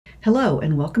Hello,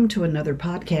 and welcome to another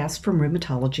podcast from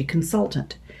Rheumatology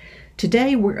Consultant.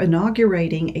 Today, we're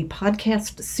inaugurating a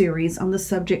podcast series on the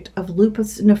subject of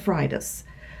lupus nephritis,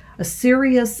 a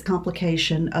serious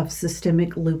complication of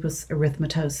systemic lupus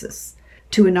erythematosus.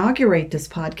 To inaugurate this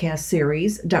podcast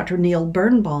series, Dr. Neil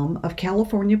Birnbaum of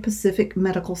California Pacific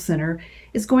Medical Center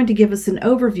is going to give us an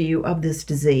overview of this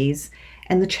disease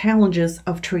and the challenges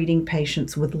of treating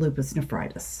patients with lupus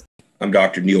nephritis. I'm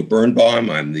Dr. Neil Birnbaum.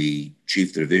 I'm the Chief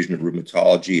of the Division of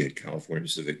Rheumatology at California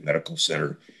Pacific Medical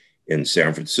Center in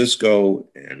San Francisco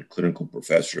and Clinical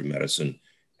Professor of Medicine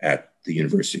at the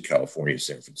University of California,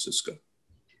 San Francisco.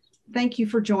 Thank you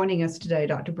for joining us today,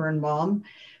 Dr. Birnbaum.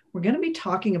 We're going to be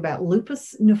talking about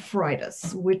lupus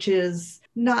nephritis, which is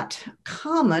not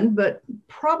common, but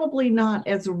probably not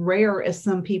as rare as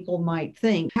some people might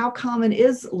think. How common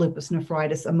is lupus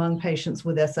nephritis among patients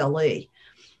with SLE?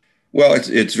 Well,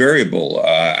 it's variable.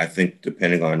 I think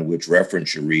depending on which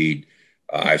reference you read,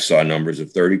 I saw numbers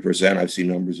of 30%. I've seen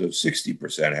numbers of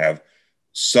 60% have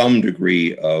some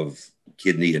degree of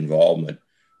kidney involvement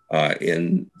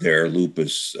in their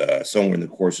lupus somewhere in the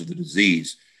course of the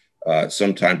disease.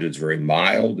 Sometimes it's very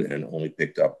mild and only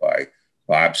picked up by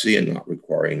biopsy and not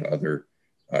requiring other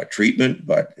treatment,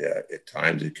 but at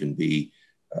times it can be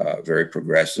very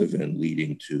progressive and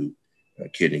leading to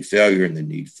kidney failure and the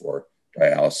need for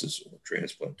dialysis or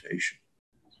transplantation.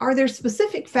 Are there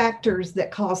specific factors that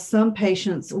cause some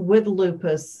patients with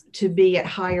lupus to be at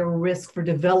higher risk for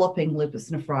developing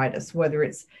lupus nephritis, whether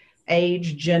it's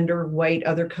age, gender, weight,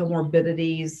 other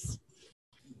comorbidities?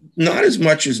 Not as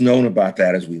much is known about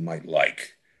that as we might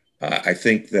like. I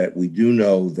think that we do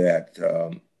know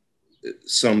that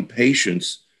some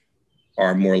patients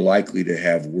are more likely to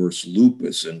have worse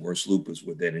lupus, and worse lupus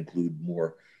would then include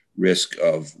more risk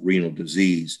of renal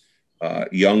disease.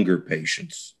 Younger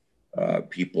patients,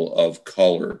 people of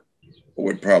color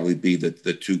would probably be the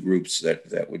two groups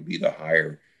that would be the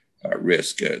higher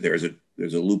risk. There's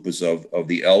a lupus of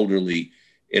the elderly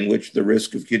in which the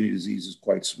risk of kidney disease is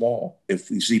quite small.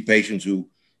 If we see patients who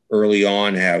early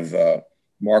on have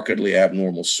markedly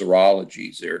abnormal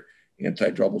serologies, their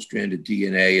anti-double-stranded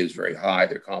DNA is very high,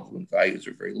 their complement values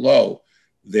are very low,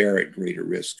 they're at greater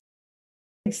risk.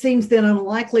 It seems then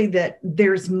unlikely that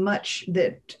there's much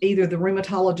that either the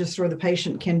rheumatologist or the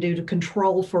patient can do to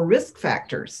control for risk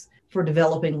factors for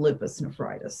developing lupus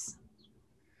nephritis.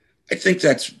 I think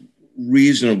that's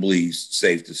reasonably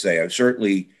safe to say.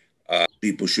 Certainly,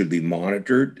 people should be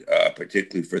monitored,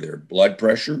 particularly for their blood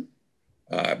pressure,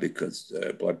 because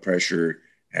blood pressure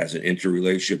has an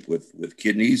interrelationship with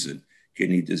kidneys, and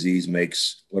kidney disease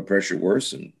makes blood pressure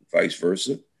worse and vice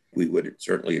versa. We would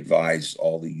certainly advise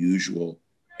all the usual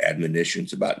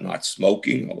admonitions about not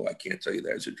smoking, although I can't tell you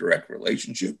there's a direct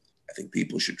relationship. I think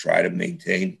people should try to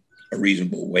maintain a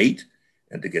reasonable weight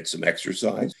and to get some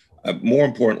exercise. More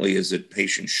importantly is that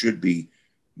patients should be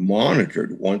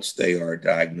monitored once they are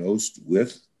diagnosed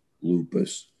with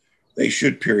lupus. They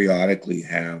should periodically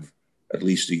have at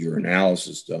least a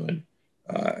urinalysis done,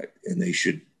 and they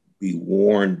should be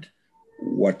warned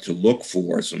what to look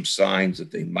for, some signs that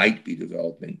they might be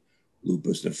developing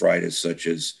lupus nephritis, such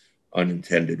as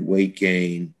unintended weight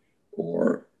gain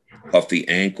or puffy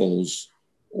ankles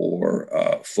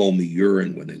or foamy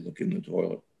urine when they look in the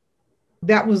toilet.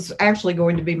 That was actually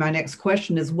going to be my next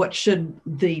question, is what should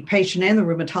the patient and the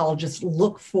rheumatologist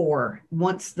look for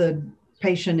once the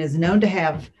patient is known to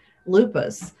have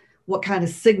lupus? What kind of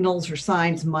signals or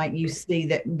signs might you see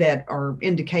that are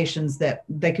indications that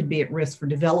they could be at risk for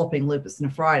developing lupus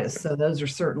nephritis? So those are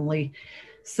certainly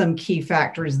some key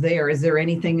factors there. Is there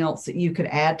anything else that you could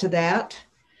add to that?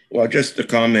 Well, just to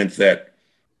comment that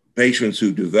patients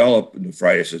who develop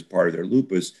nephritis as part of their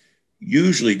lupus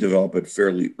usually develop it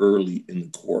fairly early in the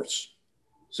course.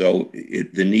 So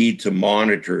the need to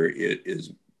monitor it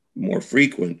is more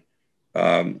frequent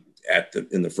in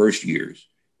the first years.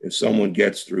 If someone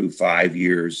gets through 5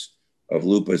 years of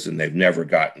lupus and they've never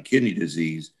gotten kidney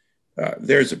disease,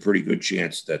 there's a pretty good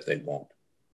chance that they won't.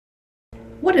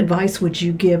 What advice would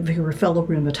you give your fellow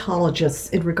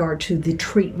rheumatologists in regard to the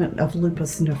treatment of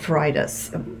lupus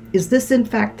nephritis? Is this in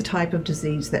fact the type of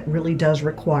disease that really does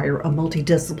require a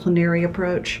multidisciplinary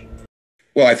approach?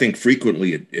 Well, I think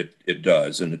frequently it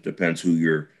does, and it depends who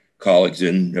your colleagues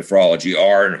in nephrology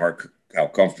are and how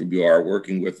comfortable you are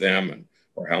working with them,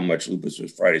 or how much lupus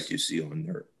nephritis you see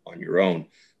on your own.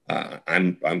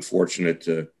 I'm fortunate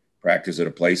to practice at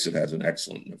a place that has an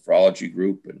excellent nephrology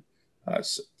group, and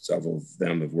several of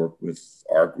them have worked with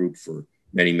our group for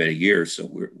many, many years, so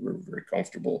we're very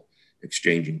comfortable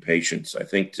exchanging patients. I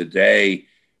think today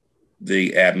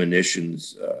the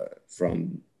admonitions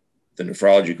from the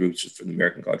nephrology groups from the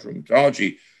American College of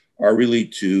Rheumatology are really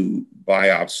to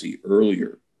biopsy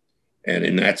earlier. And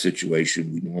in that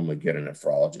situation, we normally get a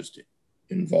nephrologist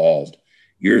involved.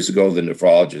 Years ago, the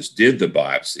nephrologist did the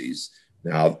biopsies.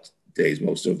 Nowadays,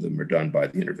 most of them are done by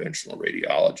the interventional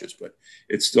radiologist, but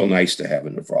it's still nice to have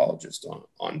a nephrologist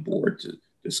on board to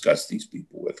discuss these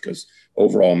people with, because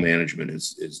overall management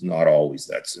is not always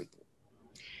that simple.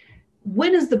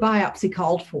 When is the biopsy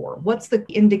called for? What's the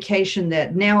indication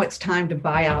that now it's time to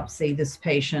biopsy this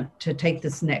patient to take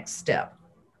this next step?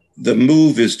 The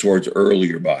move is towards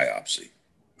earlier biopsy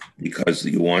because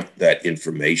you want that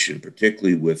information,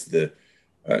 particularly with the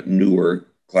newer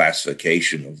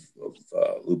classification of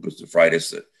lupus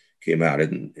nephritis that came out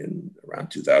in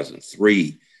around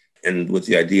 2003. And with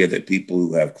the idea that people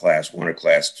who have class 1 or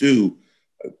class 2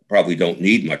 probably don't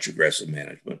need much aggressive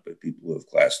management, but people who have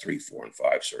class 3, 4, and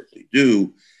 5 certainly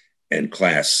do. And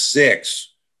class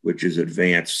 6, which is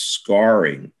advanced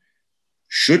scarring,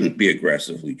 shouldn't be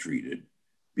aggressively treated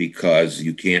because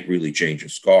you can't really change a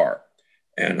scar.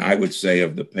 And I would say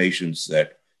of the patients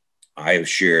that I have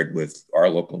shared with our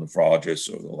local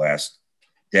nephrologists over the last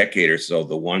decade or so,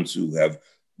 the ones who have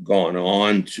gone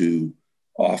on to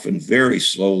often very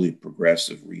slowly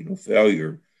progressive renal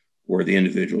failure were the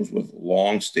individuals with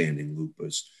long-standing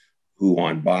lupus who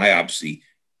on biopsy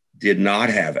did not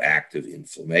have active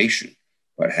inflammation,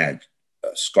 but had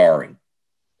scarring.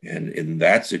 And in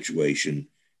that situation,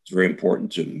 it's very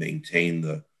important to maintain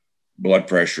the blood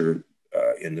pressure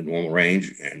in the normal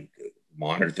range and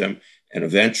monitor them. And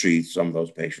eventually, some of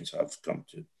those patients have come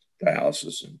to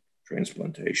dialysis and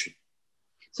transplantation.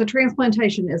 So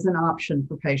transplantation is an option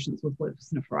for patients with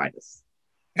lupus nephritis.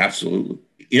 Absolutely.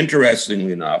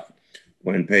 Interestingly enough,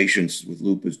 when patients with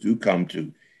lupus do come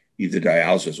to either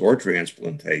dialysis or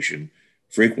transplantation,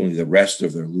 frequently the rest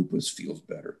of their lupus feels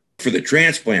better. For the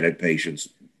transplanted patients,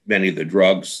 many of the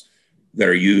drugs that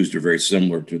are used are very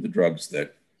similar to the drugs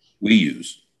that we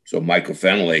use. So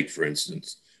mycophenolate, for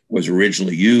instance, was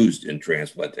originally used in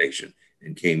transplantation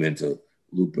and came into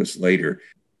lupus later.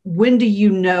 When do you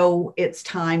know it's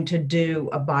time to do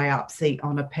a biopsy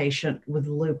on a patient with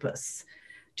lupus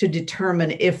to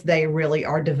determine if they really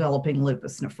are developing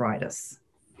lupus nephritis?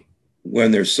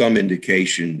 When there's some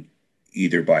indication,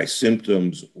 either by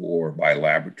symptoms or by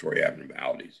laboratory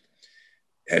abnormalities.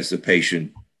 Has the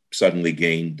patient suddenly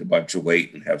gained a bunch of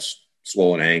weight and have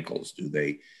swollen ankles? Do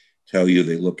they tell you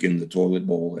they look in the toilet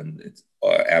bowl and it's,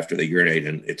 after they urinate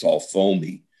and it's all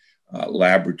foamy?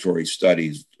 Laboratory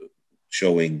studies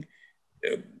showing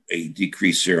a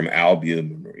decreased serum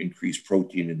albumin or increased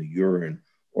protein in the urine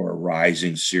or a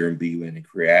rising serum BUN and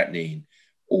creatinine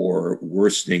or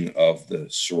worsening of the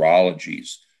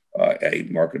serologies, a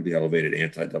markedly elevated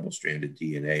anti-double-stranded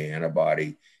DNA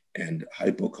antibody and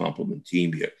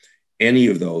hypocomplementemia. Any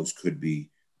of those could be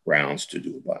grounds to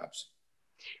do a biopsy.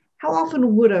 How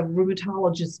often would a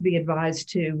rheumatologist be advised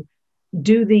to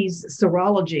do these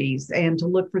serologies and to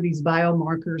look for these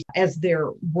biomarkers as they're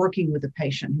working with a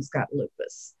patient who's got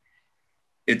lupus?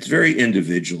 It's very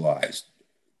individualized.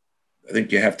 I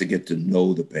think you have to get to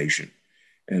know the patient.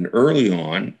 And early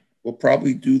on, we'll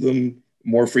probably do them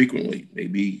more frequently,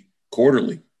 maybe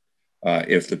quarterly.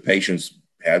 If the patient's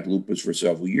had lupus for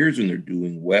several years and they're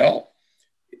doing well,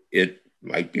 it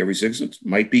might be every 6 months,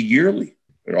 might be yearly.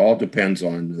 It all depends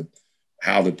on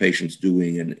how the patient's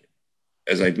doing. And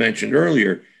as I mentioned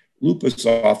earlier, lupus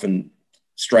often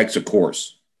strikes a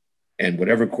course. And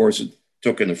whatever course it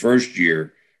took in the first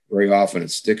year, very often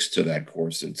it sticks to that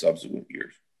course in subsequent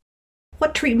years.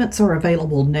 What treatments are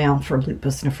available now for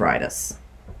lupus nephritis?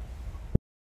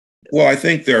 Well, I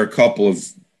think there are a couple of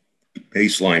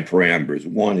baseline parameters.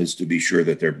 One is to be sure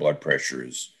that their blood pressure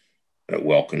is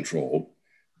well controlled.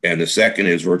 And the second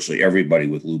is virtually everybody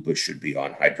with lupus should be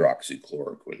on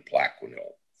hydroxychloroquine,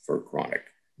 Plaquenil for chronic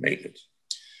maintenance.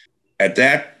 At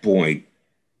that point,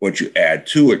 what you add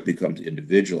to it becomes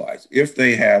individualized. If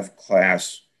they have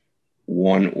class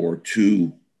 1 or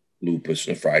 2 lupus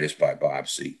nephritis by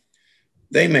biopsy,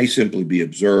 they may simply be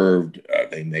observed.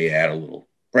 They may add a little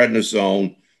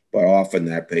prednisone, but often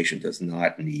that patient does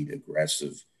not need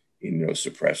aggressive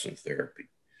immunosuppressant therapy.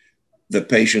 The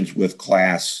patients with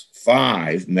class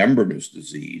 5 membranous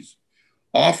disease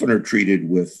often are treated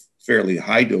with fairly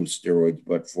high dose steroids,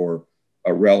 but for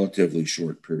a relatively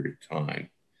short period of time.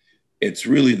 It's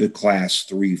really the class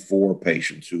 3, 4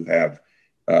 patients who have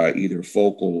either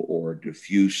focal or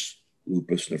diffuse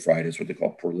lupus nephritis, what they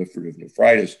call proliferative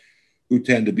nephritis, who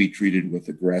tend to be treated with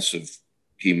aggressive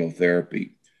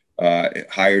chemotherapy,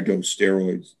 higher dose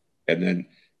steroids, and then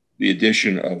the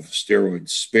addition of steroid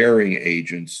sparing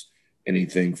agents,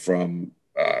 anything from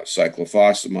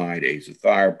cyclophosphamide,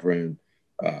 azathioprine,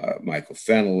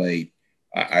 mycophenolate,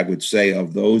 I would say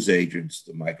of those agents,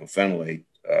 the mycophenolate,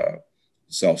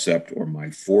 CellCept, or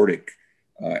Myfortic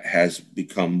has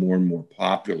become more and more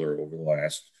popular over the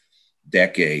last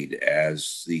decade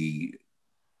as the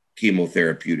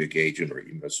chemotherapeutic agent or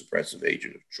immunosuppressive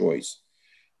agent of choice.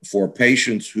 For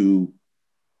patients who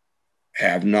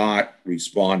have not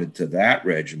responded to that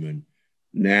regimen,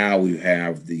 now we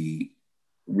have the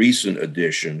recent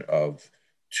addition of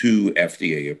 2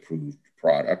 FDA-approved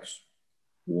products,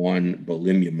 one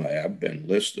belimumab,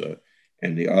 Benlysta,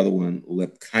 and the other one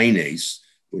lepkinase,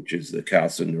 which is the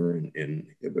calcineurin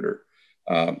inhibitor.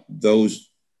 Those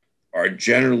are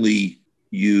generally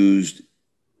used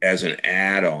as an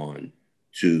add-on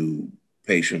to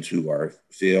patients who are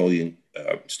failing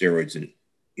steroids and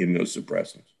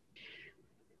immunosuppressants.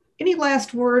 Any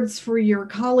last words for your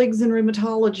colleagues in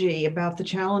rheumatology about the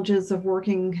challenges of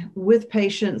working with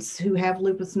patients who have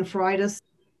lupus nephritis?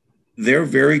 They're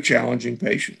very challenging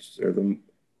patients.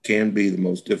 Can be the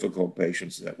most difficult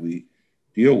patients that we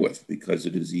deal with because the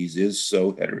disease is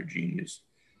so heterogeneous.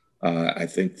 I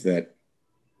think that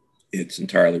it's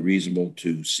entirely reasonable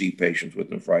to see patients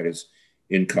with nephritis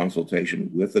in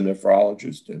consultation with a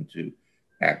nephrologist and to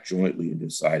act jointly in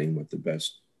deciding what the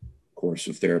best course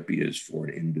of therapy is for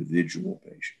an individual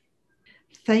patient.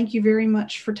 Thank you very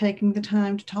much for taking the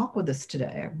time to talk with us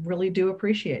today. I really do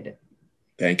appreciate it.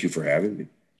 Thank you for having me.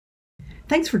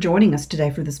 Thanks for joining us today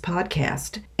for this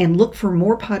podcast, and look for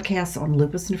more podcasts on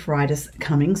lupus nephritis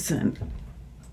coming soon.